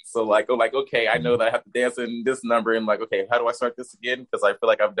we're in. So okay, I know that I have to dance in this number, and like, okay, how do I start this again? Because I feel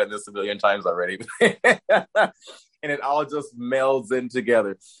like I've done this a million times already, and it all just melds in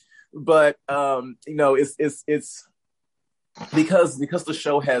together. But it's because the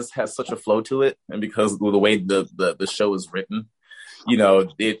show has such a flow to it, and because of the way the show is written,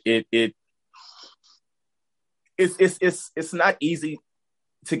 it's not easy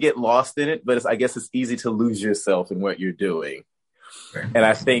to get lost in it, but I guess it's easy to lose yourself in what you're doing. Okay. And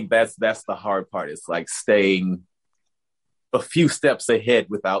I think that's the hard part. It's like staying a few steps ahead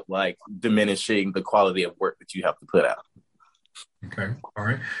without like diminishing the quality of work that you have to put out. Okay. All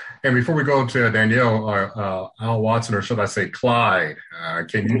right. And before we go to Danielle, Al Watson, or should I say Clyde,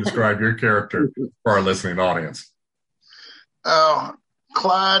 can you describe your character for our listening audience?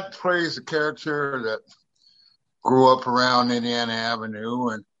 Clyde plays a character that grew up around Indiana Avenue,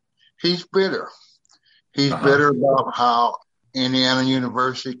 and he's bitter. He's bitter about how Indiana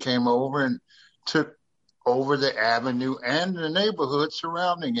University came over and took over the avenue and the neighborhood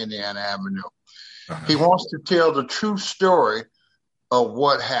surrounding Indiana Avenue. He wants to tell the true story of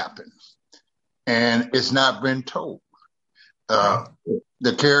what happened, and it's not been told. The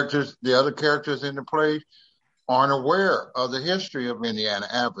other characters in the play aren't aware of the history of Indiana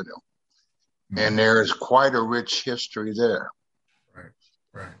Avenue, and there is quite a rich history there.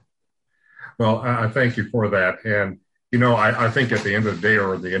 Right. Well, I thank you for that. And, I think at the end of the day,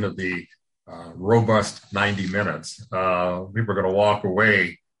 or at the end of the robust 90 minutes, people are going to walk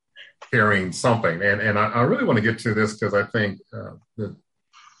away carrying something. And I really want to get to this because I think the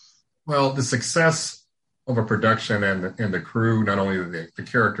success of a production and the crew, not only the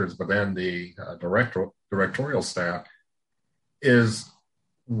characters, but then the directorial staff, is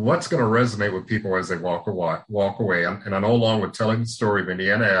what's going to resonate with people as they walk away. And I know, along with telling the story of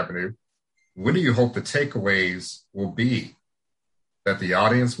Indiana Avenue, what do you hope the takeaways will be that the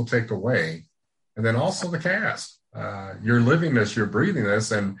audience will take away? And then also the cast. You're living this, you're breathing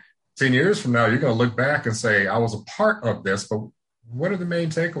this, and 10 years from now, you're going to look back and say, I was a part of this, but what are the main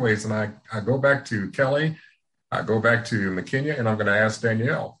takeaways? And I go back to Kelly, I go back to McKenya, and I'm going to ask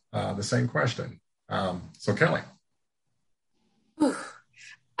Danielle the same question. So Kelly.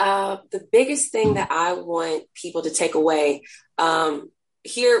 The biggest thing that I want people to take away,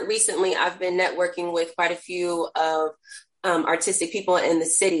 here recently, I've been networking with quite a few of artistic people in the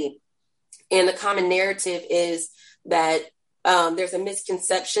city. And the common narrative is that there's a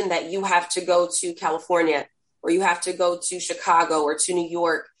misconception that you have to go to California or you have to go to Chicago or to New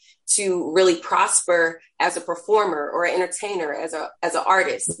York to really prosper as a performer or an entertainer, as an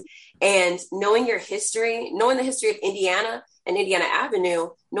artist. And knowing your history, knowing the history of Indiana and Indiana Avenue,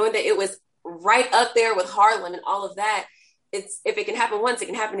 knowing that it was right up there with Harlem and all of that, if it can happen once, it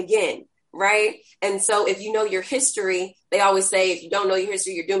can happen again, right? And so if you know your history, they always say, if you don't know your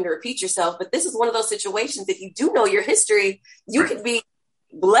history, you're doomed to repeat yourself. But this is one of those situations, if you do know your history, you could be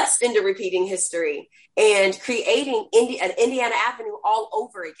blessed into repeating history and creating an Indiana Avenue all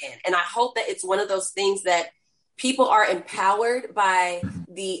over again. And I hope that it's one of those things that people are empowered by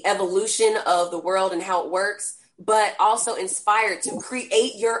the evolution of the world and how it works, but also inspired to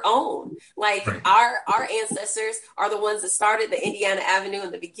create your own. Like our ancestors are the ones that started the Indiana Avenue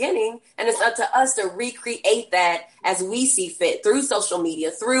in the beginning, and it's up to us to recreate that as we see fit through social media,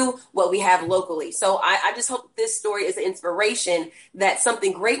 through what we have locally. So I just hope this story is an inspiration that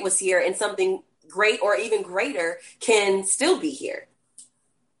something great was here and something great or even greater can still be here.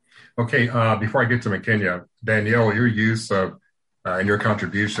 Okay, before I get to McKenya, Danielle, your use of and your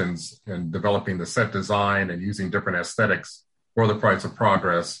contributions in developing the set design and using different aesthetics for the Price of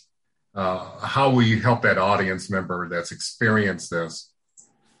Progress, how will you help that audience member that's experienced this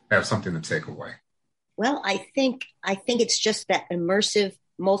have something to take away? Well, I think it's just that immersive,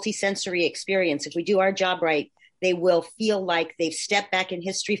 multisensory experience. If we do our job right, they will feel like they've stepped back in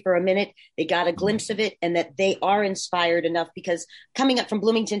history for a minute. They got a glimpse of it, and that they are inspired enough, because coming up from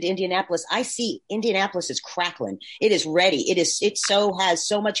Bloomington to Indianapolis, I see Indianapolis is crackling. It is ready. It has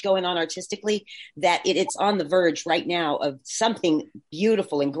so much going on artistically that it's on the verge right now of something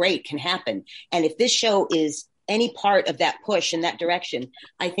beautiful and great can happen. And if this show is any part of that push in that direction,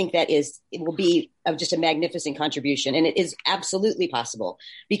 I think it will be just a magnificent contribution. And it is absolutely possible,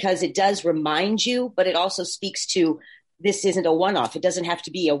 because it does remind you, but it also speaks to, this isn't a one-off. It doesn't have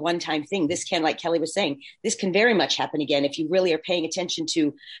to be a one-time thing. This can, like Kelly was saying, this can very much happen again if you really are paying attention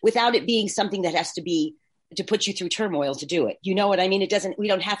to, without it being something that has to be to put you through turmoil to do it. You know what I mean? We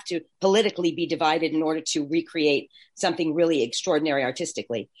don't have to politically be divided in order to recreate something really extraordinary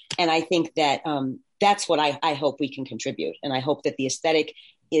artistically. And I think that that's what I hope we can contribute. And I hope that the aesthetic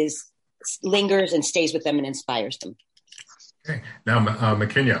lingers and stays with them and inspires them. Okay. Now,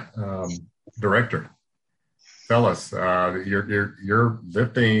 McKenya, director, tell us, you're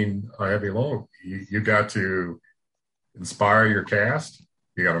lifting a heavy load. You got to inspire your cast.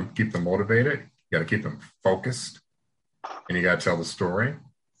 You got to keep them motivated. You got to keep them focused, and you got to tell the story.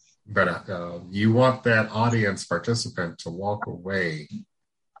 But you want that audience participant to walk away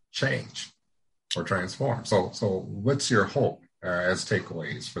changed or transformed. So what's your hope as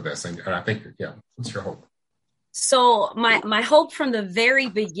takeaways for this? And I think, what's your hope? So my hope from the very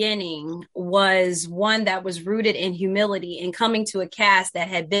beginning was one that was rooted in humility and coming to a cast that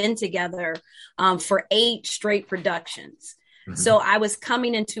had been together for 8 straight productions. Mm-hmm. So I was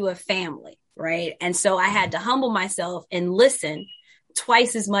coming into a family, right? And so I had to humble myself and listen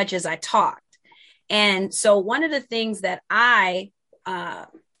twice as much as I talked. And so one of the things that I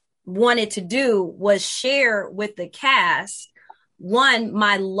wanted to do was share with the cast, one,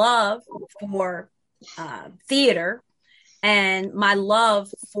 my love for theater, and my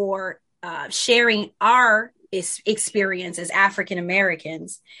love for sharing our experience as African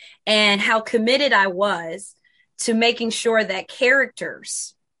Americans, and how committed I was to making sure that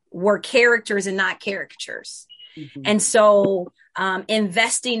characters were characters and not caricatures. Mm-hmm. And so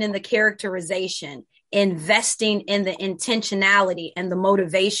investing in the characterization, investing in the intentionality and the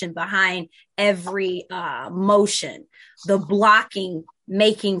motivation behind every motion, the blocking,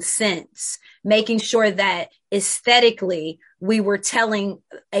 making sense, making sure that aesthetically we were telling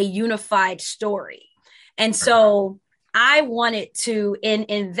a unified story. And so I wanted to, in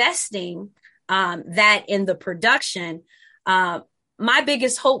investing that in the production, my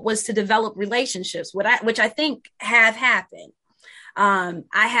biggest hope was to develop relationships, which I think have happened. I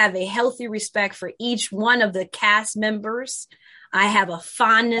have a healthy respect for each one of the cast members. I have a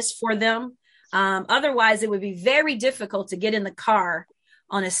fondness for them. Otherwise, it would be very difficult to get in the car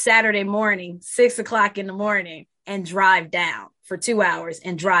on a Saturday morning, 6 o'clock in the morning, and drive down for 2 hours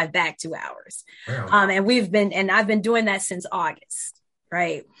and drive back 2 hours. Wow. And I've been doing that since August.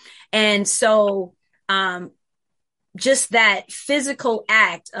 Right. And so just that physical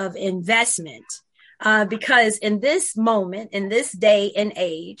act of investment, because in this moment, in this day and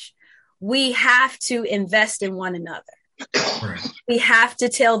age, we have to invest in one another. Right. We have to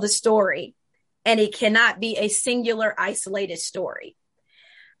tell the story, and it cannot be a singular, isolated story.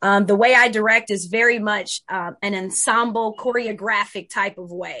 The way I direct is very much an ensemble choreographic type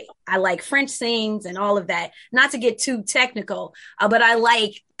of way. I like French scenes and all of that, not to get too technical, but I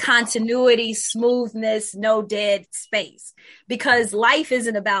like continuity, smoothness, no dead space, because life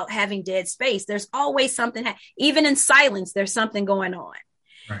isn't about having dead space. There's always something, even in silence, there's something going on.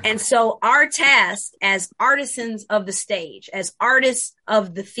 Right. And so our task as artisans of the stage, as artists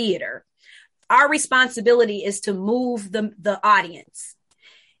of the theater, our responsibility is to move the audience.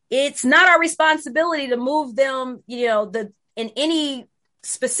 It's not our responsibility to move them, in any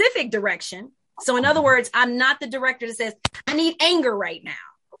specific direction. So in other words, I'm not the director that says, I need anger right now.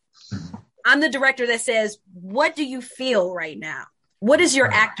 I'm the director that says, what do you feel right now? What is your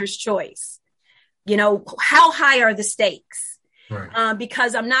actor's choice? How high are the stakes? Right.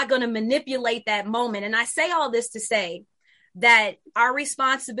 Because I'm not going to manipulate that moment. And I say all this to say that our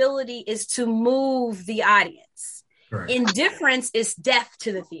responsibility is to move the audience. Right. Indifference is death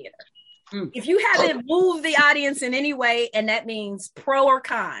to the theater. If you haven't moved the audience in any way, and that means pro or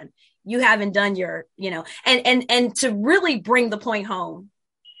con, you haven't done your, and to really bring the point home,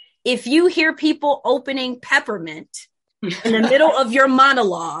 if you hear people opening peppermint in the middle of your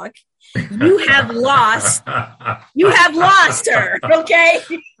monologue, you have lost her. Okay.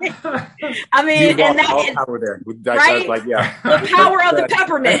 I mean, and that power there. Right? The power of the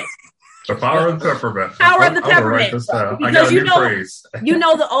peppermint. The power of the peppermint. Power of the peppermint. Because you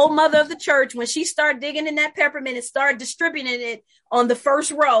know the old mother of the church, when she started digging in that peppermint and started distributing it on the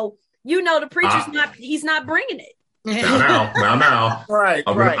first row, the preacher's he's not bringing it. Now. Right.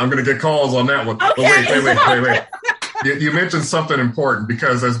 I'm going to get calls on that one. Okay. Wait. You mentioned something important,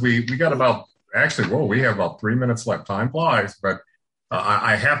 because as we got we have about 3 minutes left. Time flies, but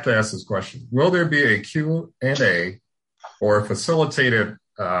I have to ask this question. Will there be a Q&A or a facilitated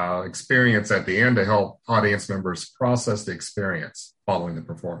experience at the end to help audience members process the experience following the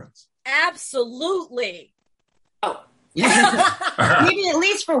performance? Absolutely. Oh, maybe at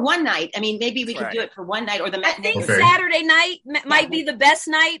least for one night. I mean, maybe we could do it for one night, or the matinee. I think Saturday night might be the best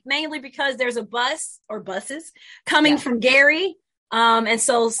night, mainly because there's a bus or buses coming from Gary. And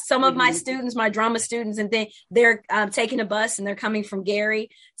so some of my students, my drama students, and they're taking a bus and they're coming from Gary.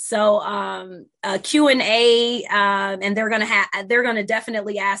 So a Q&A, and they're going to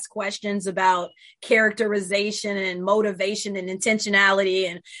definitely ask questions about characterization and motivation and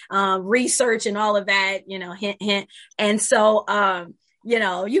intentionality and research and all of that, hint, hint. And so,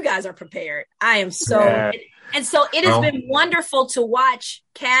 you guys are prepared. I am so, and so it has been wonderful to watch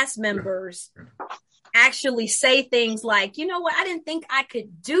cast members actually say things like, you know what, I didn't think I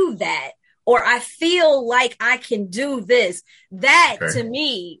could do that, or I feel like I can do this. That to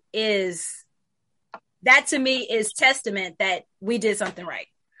me is testament that we did something right.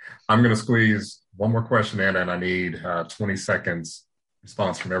 I'm going to squeeze one more question in, and I need 20 seconds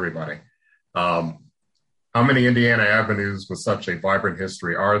response from everybody. How many Indiana avenues with such a vibrant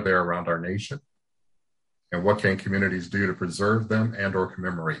history are there around our nation? And what can communities do to preserve them and or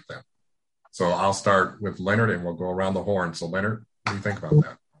commemorate them? So I'll start with Leonard, and we'll go around the horn. So Leonard, what do you think about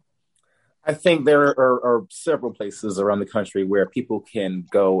that? I think there are several places around the country where people can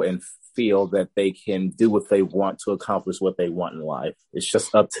go and feel that they can do what they want to accomplish what they want in life. It's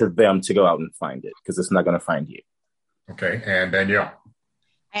just up to them to go out and find it, because it's not going to find you. Okay. And Danielle?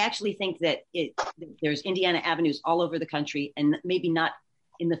 I actually think that there's Indiana avenues all over the country, and maybe not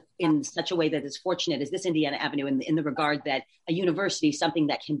in such a way that is fortunate as this Indiana Avenue in the regard that a university, something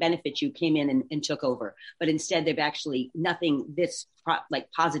that can benefit you, came in and took over. But instead, they've actually nothing this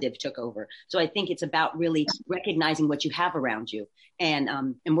positive took over. So I think it's about really recognizing what you have around you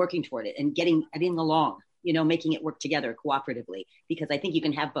and working toward it and getting along, making it work together cooperatively, because I think you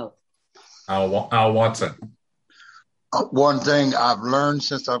can have both. Al Watson. One thing I've learned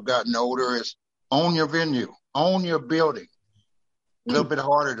since I've gotten older is own your venue, own your building. A little bit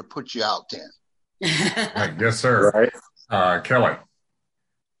harder to put you out there. Yes, sir. Right. Kelly.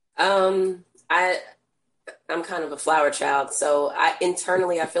 I'm kind of a flower child. So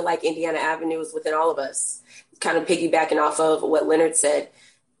internally, I feel like Indiana Avenue is within all of us. Kind of piggybacking off of what Leonard said.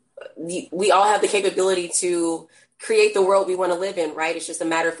 We all have the capability to create the world we want to live in, right? It's just a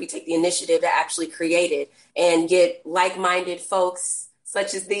matter if we take the initiative to actually create it and get like-minded folks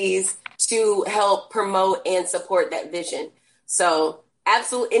such as these to help promote and support that vision. So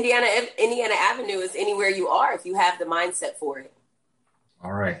absolutely, Indiana Avenue is anywhere you are if you have the mindset for it.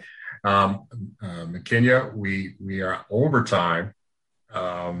 All right. McKenya, we are overtime.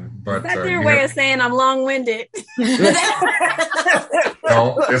 But that's your way of saying I'm long-winded.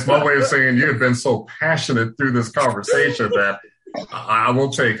 No, it's my way of saying you have been so passionate through this conversation that I will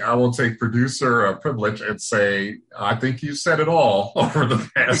take producer privilege and say I think you said it all over the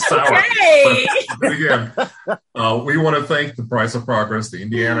past hour. But again, we want to thank the Price of Progress, the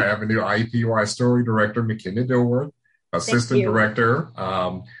Indiana Avenue IUPUI Story Director McKenya Dilworth, Assistant Director.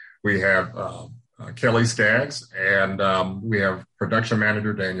 We have Kelly Skaggs, and we have Production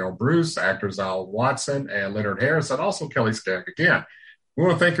Manager Danielle Bruce, actors Al Watson and Leonard Harris, and also Kelly Skaggs again. We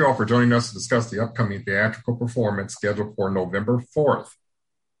want to thank you all for joining us to discuss the upcoming theatrical performance scheduled for November 4th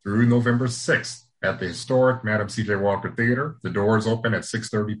through November 6th at the historic Madam C.J. Walker Theater. The doors open at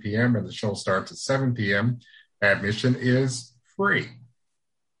 6:30 p.m. and the show starts at 7 p.m. Admission is free,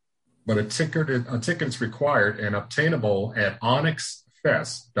 but a ticket is required and obtainable at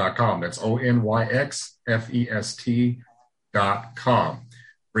onyxfest.com. That's ONYXFEST.com.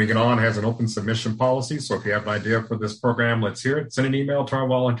 Bring It On has an open submission policy, so if you have an idea for this program, let's hear it. Send an email to our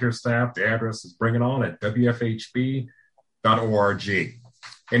volunteer staff. The address is bringiton@wfhb.org.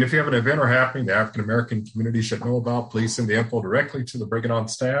 And if you have an event or happening the African-American community should know about, please send the info directly to the Bring It On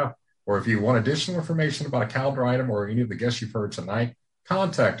staff. Or if you want additional information about a calendar item or any of the guests you've heard tonight,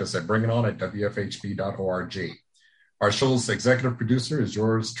 contact us at bringiton@wfhb.org. Our show's executive producer is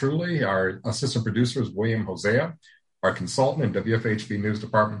yours truly. Our assistant producer is William Hosea. Our consultant and WFHB News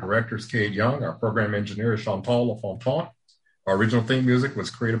Department Director is Cade Young. Our program engineer is Chantal LaFontaine. Our original theme music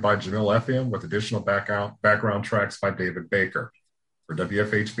was created by Jamil FM with additional background tracks by David Baker. For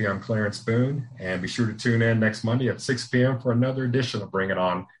WFHB, I'm Clarence Boone, and be sure to tune in next Monday at 6 p.m. for another edition of Bring It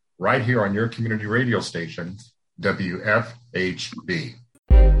On right here on your community radio station, WFHB.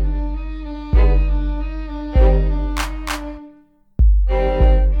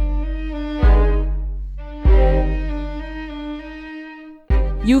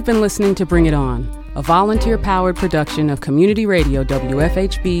 You've been listening to Bring It On, a volunteer-powered production of Community Radio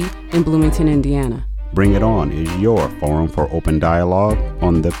WFHB in Bloomington, Indiana. Bring It On is your forum for open dialogue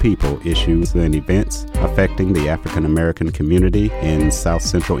on the people, issues, and events affecting the African American community in South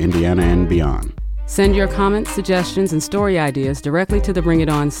Central Indiana and beyond. Send your comments, suggestions, and story ideas directly to the Bring It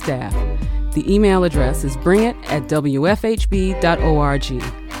On staff. The email address is bringit@wfhb.org.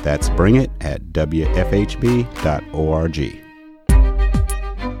 That's bringit@wfhb.org.